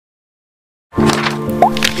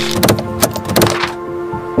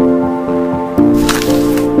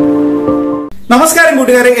നമസ്കാരം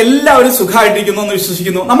കൂട്ടുകാരെ, എല്ലാവരും സുഖമായിട്ടിരിക്കുന്നു എന്ന്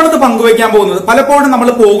വിശ്വസിക്കുന്നു. നമ്മളിത് പങ്കുവയ്ക്കാൻ പോകുന്നത്, പലപ്പോഴും നമ്മൾ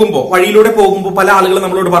പോകുമ്പോൾ, വഴിയിലൂടെ പോകുമ്പോൾ പല ആളുകൾ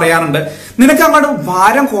നമ്മളോട് പറയാറുണ്ട്, നിനക്ക് അങ്ങോട്ട്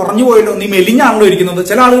ഭാരം കുറഞ്ഞു പോയല്ലോ, നീ മെലിഞ്ഞാണല്ലോ ഇരിക്കുന്നത്.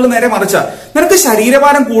 ചില ആളുകൾ നേരെ മറിച്ച, നിനക്ക്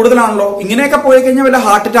ശരീരഭാരം കൂടുതലാണല്ലോ, ഇങ്ങനെയൊക്കെ പോയി കഴിഞ്ഞാൽ വല്ല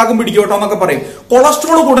ഹാർട്ട് അറ്റാക്കും പിടിക്കോട്ടോ എന്നൊക്കെ പറയും.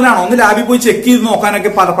 കൊളസ്ട്രോൾ കൂടുതലാണോ, ഒന്ന് ലാബിൽ പോയി ചെക്ക് ചെയ്ത്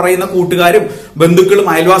നോക്കാനൊക്കെ പറയുന്ന കൂട്ടുകാരും ബന്ധുക്കളും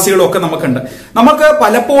അയൽവാസികളും ഒക്കെ നമുക്കുണ്ട്. നമുക്ക്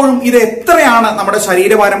പലപ്പോഴും ഇത് എത്രയാണ് നമ്മുടെ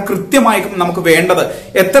ശരീരഭാരം കൃത്യമായി നമുക്ക് വേണ്ടത്,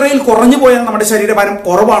 എത്രയിൽ കുറഞ്ഞു പോയാൽ നമ്മുടെ ശരീരഭാരം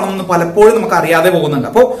കുറവാണെന്ന് പലപ്പോഴും നമുക്ക് അറിയാതെ പോകുന്നുണ്ട്.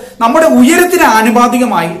 അപ്പോൾ നമ്മുടെ ഉയരത്തിന്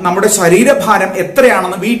ആനുപാതികമായി നമ്മുടെ ശരീരഭാരം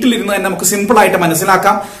എത്രയാണെന്ന് വീട്ടിലിരുന്ന് തന്നെ നമുക്ക് സിമ്പിൾ ആയിട്ട്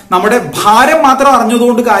മനസ്സിലാക്കാം. നമ്മുടെ ഭാരം മാത്രം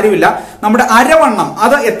അറിഞ്ഞതുകൊണ്ട് കാര്യമില്ല, നമ്മുടെ അരവണ്ണം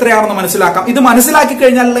അത് എത്രയാണെന്ന് മനസ്സിലാക്കാം. ഇത് മനസ്സിലാക്കി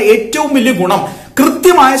കഴിഞ്ഞാലുള്ള ഏറ്റവും വലിയ ഗുണം,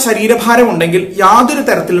 കൃത്യമായ ശരീരഭാരം ഉണ്ടെങ്കിൽ യാതൊരു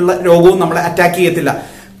തരത്തിലുള്ള രോഗവും നമ്മളെ അറ്റാക്ക് ചെയ്യത്തില്ല.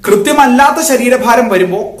 കൃത്യമല്ലാത്ത ശരീരഭാരം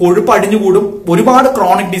വരുമ്പോൾ കൊഴുപ്പ് അടിഞ്ഞുകൂടും. ഒരുപാട്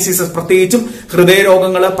ക്രോണിക് ഡിസീസസ്, പ്രത്യേകിച്ചും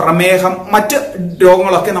ഹൃദയരോഗങ്ങൾ, പ്രമേഹം, മറ്റ്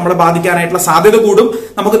രോഗങ്ങളൊക്കെ നമ്മളെ ബാധിക്കാനായിട്ടുള്ള സാധ്യത കൂടും.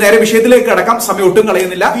 നമുക്ക് നേരെ വിഷയത്തിലേക്ക് കടക്കാം, സമയം ഒട്ടും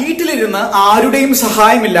കളയുന്നില്ല. വീട്ടിലിരുന്ന് ആരുടെയും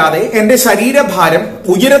സഹായമില്ലാതെ എന്റെ ശരീരഭാരം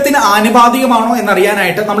ഉയരത്തിന് ആനുപാതികമാണോ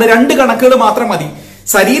എന്നറിയാനായിട്ട് നമ്മൾ രണ്ട് കണക്കുകൾ മാത്രം മതി.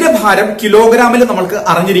 ശരീരഭാരം കിലോഗ്രാമിൽ നമ്മൾക്ക്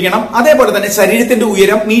അറിഞ്ഞിരിക്കണം, അതേപോലെ തന്നെ ശരീരത്തിന്റെ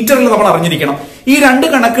ഉയരം മീറ്ററിൽ നമ്മൾ അറിഞ്ഞിരിക്കണം. ഈ രണ്ട്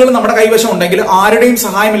കണക്കുകൾ നമ്മുടെ കൈവശം ഉണ്ടെങ്കിൽ ആരുടെയും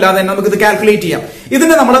സഹായമില്ലാതെ തന്നെ നമുക്ക് ഇത് കാൽക്കുലേറ്റ് ചെയ്യാം.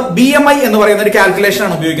 ഇതിന് നമ്മൾ BMI എന്ന് പറയുന്ന ഒരു കാൽക്കുലേഷൻ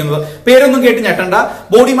ആണ് ഉപയോഗിക്കുന്നത്. പേരൊന്നും കേട്ട് ഞെട്ടണ്ട,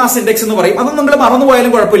 ബോഡി മാസ് ഇൻഡെക്സ് എന്ന് പറയും. അതൊന്നും നിങ്ങൾ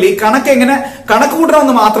മറന്നുപോയാലും കുഴപ്പമില്ല. ഈ കണക്ക്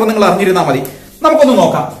കൂട്ടണമെന്ന് മാത്രം നിങ്ങൾ അറിഞ്ഞിരുന്നാൽ മതി. നമുക്കൊന്ന്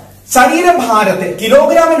നോക്കാം. ശരീരഭാരത്തെ,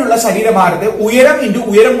 കിലോഗ്രാമിലുള്ള ശരീരഭാരത്തെ ഉയരം ഇൻറ്റു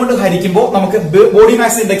ഉയരം കൊണ്ട് ഹരിക്കുമ്പോൾ നമുക്ക് ബോഡി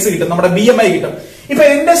മാസ് ഇൻഡെക്സ് കിട്ടും, നമ്മുടെ BMI കിട്ടും. ഇപ്പൊ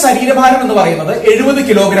എന്റെ ശരീരഭാരം എന്ന് പറയുന്നത് 70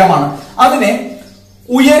 കിലോഗ്രാം ആണ്. അതിനെ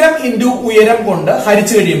ഉയരം ഇൻറ്റു ഉയരം കൊണ്ട്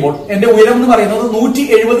ഹരിച്ചു കഴിയുമ്പോൾ എന്റെ ഉയരം എന്ന് പറയുന്നത്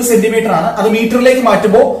 170 സെന്റിമീറ്റർ ആണ്. അത് മീറ്ററിലേക്ക്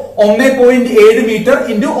മാറ്റുമ്പോൾ 1.7 metre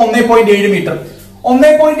into 1.7 metre.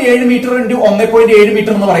 1.7 metre into 1.7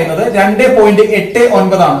 metre എന്ന് പറയുന്നത്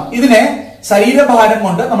 2.89 ആണ്. ഇതിനെ ശരീരഭാരം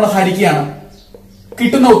കൊണ്ട് നമ്മൾ ഹരിക്കുകയാണ്.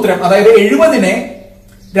 കിട്ടുന്ന ഉത്തരം, അതായത് 70നെ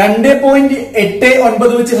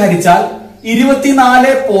 2.89 വെച്ച് ഹരിച്ചാൽ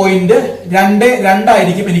 24.22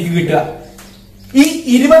 ആയിരിക്കും എനിക്ക് കിട്ടുക. ഈ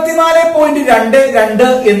 24.22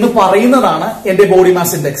 എന്ന് പറയുന്നതാണ് എന്റെ ബോഡി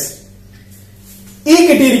മാസ് ഇൻഡെക്സ്. ഈ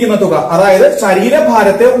കിട്ടിയിരിക്കുന്ന തുക, അതായത്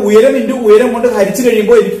ശരീരഭാരത്തെ ഉയരം ഇൻറ്റു ഉയരം കൊണ്ട് ഹരിച്ചു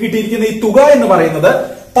കഴിയുമ്പോൾ എനിക്ക് കിട്ടിയിരിക്കുന്ന ഈ തുക എന്ന് പറയുന്നത്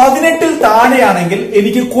 18ൽ താഴെയാണെങ്കിൽ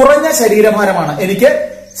എനിക്ക് കുറഞ്ഞ ശരീരഭാരമാണ്, എനിക്ക്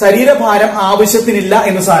ശരീരഭാരം ആവശ്യത്തിനില്ല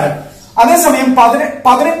എന്ന് സാരം. അതേസമയം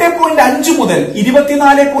 18.5 മുതൽ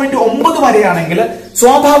 24.9 വരെയാണെങ്കിൽ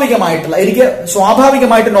എനിക്ക്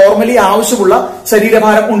സ്വാഭാവികമായിട്ട് നോർമലി ആവശ്യമുള്ള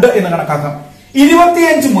ശരീരഭാരം ഉണ്ട് എന്ന് കണക്കാക്കാം.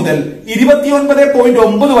 25 മുതൽ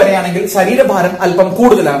 29.9 വരെയാണെങ്കിൽ ശരീരഭാരം അല്പം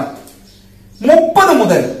കൂടുതലാണ്. 30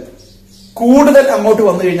 മുതൽ കൂടുതൽ അങ്ങോട്ട്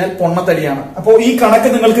വന്നു കഴിഞ്ഞാൽ പൊണ്ണത്തടിയാണ്. അപ്പോൾ ഈ കണക്ക്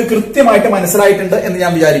നിങ്ങൾക്ക് കൃത്യമായിട്ട് മനസ്സിലായിട്ടുണ്ട് എന്ന്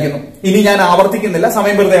ഞാൻ വിചാരിക്കുന്നു. ഇനി ഞാൻ ആവർത്തിക്കുന്നില്ല,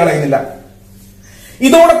 സമയം വെറുതെ കളയുന്നില്ല.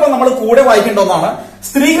 ഇതോടൊപ്പം നമ്മൾ കൂടെ വായിക്കേണ്ട ഒന്നാണ്,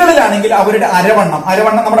 സ്ത്രീകളിലാണെങ്കിൽ അവരുടെ അരവണ്ണം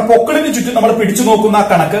നമ്മുടെ പൊക്കിളിന് ചുറ്റും നമ്മൾ പിടിച്ചു നോക്കുന്ന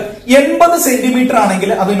കണക്ക് 80 സെന്റിമീറ്റർ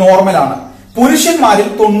ആണെങ്കിൽ അത് നോർമലാണ്. പുരുഷന്മാരിൽ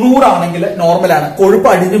 90 ആണെങ്കിൽ നോർമലാണ്. കൊഴുപ്പ്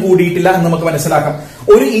അടിഞ്ഞു കൂടിയിട്ടില്ല എന്ന് നമുക്ക് മനസ്സിലാക്കാം.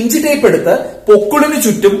 ഒരു ഇഞ്ച് ടേപ്പ് എടുത്ത് പൊക്കിളിന്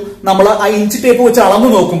ചുറ്റും നമ്മൾ ആ ഇഞ്ച് ടേപ്പ് വെച്ച് അളന്നു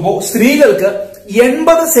നോക്കുമ്പോൾ സ്ത്രീകൾക്ക്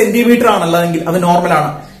 80 സെന്റിമീറ്റർ ആണുള്ളതെങ്കിൽ അത്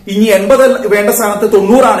നോർമലാണ്. ഇനി 80 വേണ്ട സ്ഥാനത്ത്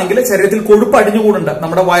 90 ആണെങ്കിൽ ശരീരത്തിൽ കൊഴുപ്പ് അടിഞ്ഞുകൂടുന്നുണ്ട്,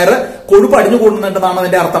 നമ്മുടെ വയറ് കൊഴുപ്പ് അടിഞ്ഞുകൂടുന്നുണ്ടെന്നാണ്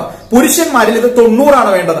അതിന്റെ അർത്ഥം. പുരുഷന്മാരിൽ ഇത് 90 ആണ്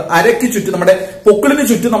വേണ്ടത്. അരയ്ക്ക് ചുറ്റും, നമ്മുടെ പൊക്കിളിന്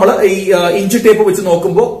ചുറ്റും നമ്മൾ ഈ ഇഞ്ച് ടേപ്പ് വെച്ച്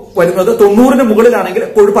നോക്കുമ്പോൾ വരുന്നത് 90ന് മുകളിലാണെങ്കിൽ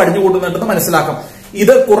കൊഴുപ്പ് അടിഞ്ഞുകൂടുന്നുണ്ടെന്ന് മനസ്സിലാക്കാം.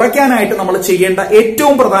 ഇത് കുറയ്ക്കാനായിട്ട് നമ്മൾ ചെയ്യേണ്ട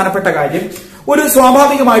ഏറ്റവും പ്രധാനപ്പെട്ട കാര്യം, ഒരു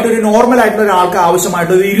സ്വാഭാവികമായിട്ട് ഒരു നോർമൽ ആയിട്ടുള്ള ഒരാൾക്ക്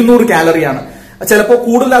ആവശ്യമായിട്ട് ഒരു 200 കാലറിയാണ്. ചിലപ്പോൾ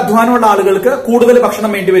കൂടുതൽ അധ്വാനമുള്ള ആളുകൾക്ക് കൂടുതൽ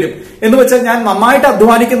ഭക്ഷണം വേണ്ടി വരും. എന്ന് വെച്ചാൽ ഞാൻ നന്നായിട്ട്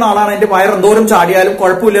അധ്വാനിക്കുന്ന ആളാണ്, എന്റെ വയർ എന്തോരം ചാടിയാലും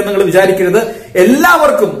കുഴപ്പമില്ലെന്ന് നിങ്ങൾ വിചാരിക്കരുത്.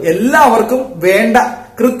 എല്ലാവർക്കും വേണ്ട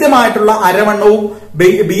കൃത്യമായിട്ടുള്ള അരവണ്ണവും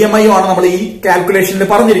BMI-യും ആണ് നമ്മൾ ഈ കാൽക്കുലേഷനിൽ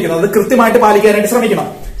പറഞ്ഞിരിക്കുന്നത്. അത് കൃത്യമായിട്ട് പാലിക്കാനായിട്ട് ശ്രമിക്കണം.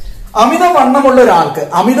 അമിത വണ്ണമുള്ള ഒരാൾക്ക്,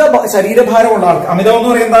 അമിത ശരീരഭാരമുള്ള ആൾക്ക്, അമിതം എന്ന്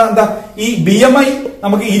പറയുന്നത് എന്താ, ഈ BMI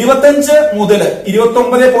നമുക്ക് 25 മുതൽ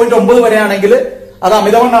 29.9 വരെയാണെങ്കിൽ അത്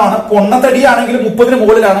അമിതവണ്ണമാണ്. പൊണ്ണത്തടിയാണെങ്കിൽ 30ന്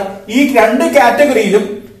മുകളിലാണ്. ഈ രണ്ട് കാറ്റഗറിയിലും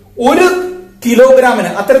 1 കിലോഗ്രാമിന്,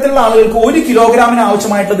 അത്തരത്തിലുള്ള ആളുകൾക്ക് 1 കിലോഗ്രാമിന്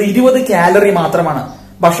ആവശ്യമായിട്ടുള്ളത് 20 കാലറി മാത്രമാണ്.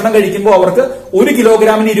 ഭക്ഷണം കഴിക്കുമ്പോൾ അവർക്ക് 1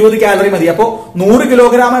 കിലോഗ്രാമിന് 20 കാലറി മതി. അപ്പോൾ 100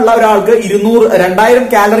 കിലോഗ്രാം ഉള്ള ഒരാൾക്ക് 2000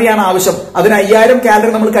 കാലറിയാണ് ആവശ്യം. അതിന് 5000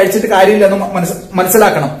 കാലറി നമ്മൾ കഴിച്ചിട്ട് കാര്യമില്ലെന്ന്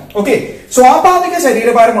മനസ്സിലാക്കണം. ഓക്കെ, സ്വാഭാവിക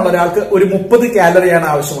ശരീരഭാരമുള്ള ഒരാൾക്ക് ഒരു 30 കാലറിയാണ്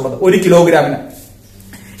ആവശ്യമുള്ളത് 1 കിലോഗ്രാമിന്.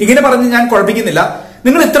 ഇങ്ങനെ പറഞ്ഞ് ഞാൻ കുഴപ്പിക്കുന്നില്ല,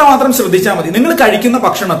 നിങ്ങൾ ഇത്രമാത്രം ശ്രദ്ധിച്ചാൽ മതി. നിങ്ങൾ കഴിക്കുന്ന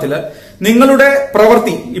ഭക്ഷണത്തിൽ നിങ്ങളുടെ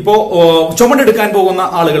പ്രവൃത്തി, ഇപ്പോ ചുമടെടുക്കാൻ പോകുന്ന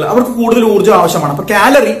ആളുകൾ, അവർക്ക് കൂടുതൽ ഊർജ്ജം ആവശ്യമാണ്. അപ്പൊ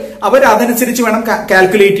കാലറി അവർ അതനുസരിച്ച് വേണം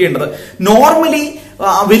കാൽക്കുലേറ്റ് ചെയ്യേണ്ടത്. നോർമലി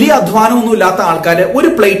വലിയ അധ്വാനമൊന്നും ഇല്ലാത്ത ആൾക്കാർ ഒരു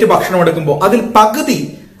പ്ലേറ്റ് ഭക്ഷണം എടുക്കുമ്പോൾ അതിൽ പകുതി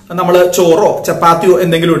നമ്മൾ ചോറോ ചപ്പാത്തിയോ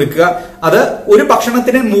എന്തെങ്കിലും എടുക്കുക. അത് ഒരു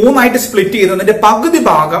ഭക്ഷണത്തിനെ 3ആയിട്ട് സ്പ്ലിറ്റ് ചെയ്ത് അതിന്റെ പകുതി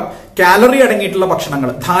ഭാഗം കാലറി അടങ്ങിയിട്ടുള്ള ഭക്ഷണങ്ങൾ,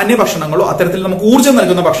 ധാന്യ ഭക്ഷണങ്ങളോ അത്തരത്തിൽ നമുക്ക് ഊർജ്ജം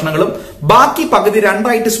നൽകുന്ന ഭക്ഷണങ്ങളും, ബാക്കി പകുതി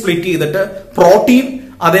രണ്ടായിട്ട് സ്പ്ലിറ്റ് ചെയ്തിട്ട് പ്രോട്ടീൻ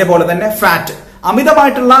അതേപോലെ തന്നെ ഫാറ്റ്.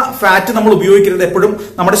 അമിതമായിട്ടുള്ള ഫാറ്റ് നമ്മൾ ഉപയോഗിക്കരുത്. എപ്പോഴും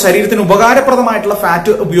നമ്മുടെ ശരീരത്തിന് ഉപകാരപ്രദമായിട്ടുള്ള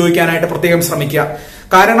ഫാറ്റ് ഉപയോഗിക്കാനായിട്ട് പ്രത്യേകം ശ്രമിക്കുക.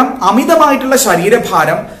 കാരണം അമിതമായിട്ടുള്ള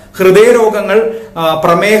ശരീരഭാരം ഹൃദയരോഗങ്ങൾ,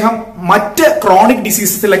 പ്രമേഹം, മറ്റ് ക്രോണിക്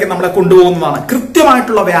ഡിസീസസിലേക്ക് നമ്മളെ കൊണ്ടുപോകുന്നതാണ്.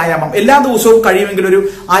 കൃത്യമായിട്ടുള്ള വ്യായാമം എല്ലാ ദിവസവും കഴിയുമെങ്കിൽ ഒരു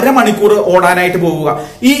അരമണിക്കൂർ ഓടാനായിട്ട് പോവുക.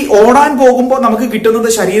 ഈ ഓടാൻ പോകുമ്പോൾ നമുക്ക് കിട്ടുന്നത്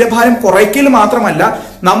ശരീരഭാരം കുറയ്ക്കൽ മാത്രമല്ല,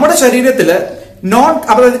 നമ്മുടെ ശരീരത്തില്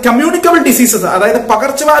അതായത് കമ്മ്യൂണിക്കബിൾ ഡിസീസസ്, അതായത്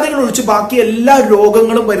പകർച്ചവ്യാധികൾ ഒഴിച്ച് ബാക്കി എല്ലാ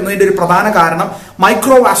രോഗങ്ങളും വരുന്നതിന്റെ ഒരു പ്രധാന കാരണം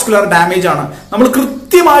മൈക്രോവാസ്കുലർ ഡാമേജ് ആണ്. നമ്മൾ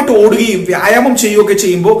കൃത്യമായിട്ട് ഓടുകയും വ്യായാമം ചെയ്യുകയൊക്കെ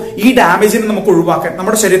ചെയ്യുമ്പോൾ ഈ ഡാമേജിനെ നമുക്ക് ഒഴിവാക്കാൻ,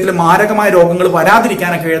 നമ്മുടെ ശരീരത്തിൽ മാരകമായ രോഗങ്ങൾ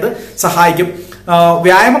വരാതിരിക്കാനൊക്കെ ഇത് സഹായിക്കും.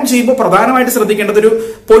 വ്യായാമം ചെയ്യുമ്പോൾ പ്രധാനമായിട്ട് ശ്രദ്ധിക്കേണ്ടത് ഒരു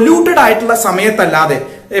പൊല്യൂട്ടഡ് ആയിട്ടുള്ള സമയത്തല്ലാതെ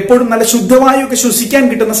എപ്പോഴും നല്ല ശുദ്ധവായു ഒക്കെ ശ്വസിക്കാൻ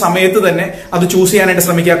കിട്ടുന്ന സമയത്ത് തന്നെ അത് ചൂസ് ചെയ്യാനായിട്ട്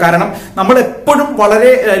ശ്രമിക്കുക. കാരണം നമ്മൾ എപ്പോഴും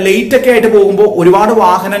വളരെ ലേറ്റ് ഒക്കെ ആയിട്ട് പോകുമ്പോൾ ഒരുപാട്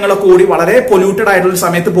വാഹനങ്ങളൊക്കെ ഓടി വളരെ പൊല്യൂട്ടഡ് ആയിട്ടുള്ള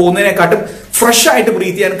സമയത്ത് പോകുന്നതിനെക്കാട്ടും ഫ്രഷ് ആയിട്ട്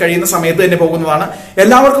ബ്രീത്ത് ചെയ്യാൻ കഴിയുന്ന സമയത്ത് തന്നെ പോകുന്നതാണ്.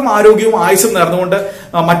 എല്ലാവർക്കും ആരോഗ്യവും ആയുസ്സും നേർന്നുകൊണ്ട്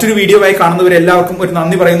മറ്റൊരു വീഡിയോ ആയി കാണുന്നവരെല്ലാവർക്കും ഒരു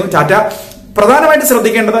നന്ദി പറയുന്നു. ടാറ്റ. പ്രധാനമായിട്ട്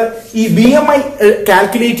ശ്രദ്ധിക്കേണ്ടത് ഈ BMI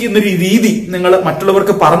കാൽക്കുലേറ്റ് ചെയ്യുന്ന ഒരു രീതി നിങ്ങൾ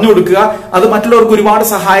മറ്റുള്ളവർക്ക് പറഞ്ഞു കൊടുക്കുക. അത് മറ്റുള്ളവർക്ക് ഒരുപാട്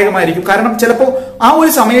സഹായകമായിരിക്കും. കാരണം ചിലപ്പോൾ ആ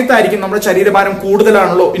ഒരു സമയത്തായിരിക്കും നമ്മുടെ ശരീരഭാരം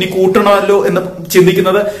കൂടുതലാണല്ലോ, ഇനി കൂട്ടണമല്ലോ എന്ന്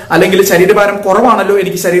ചിന്തിക്കുന്നത്, അല്ലെങ്കിൽ ശരീരഭാരം കുറവാണല്ലോ,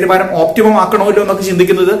 എനിക്ക് ശരീരഭാരം ഓപ്റ്റിമം ആക്കണമല്ലോ എന്നൊക്കെ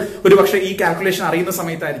ചിന്തിക്കുന്നത് ഒരുപക്ഷെ ഈ കാൽക്കുലേഷൻ അറിയുന്ന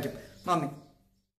സമയത്തായിരിക്കും. നന്ദി.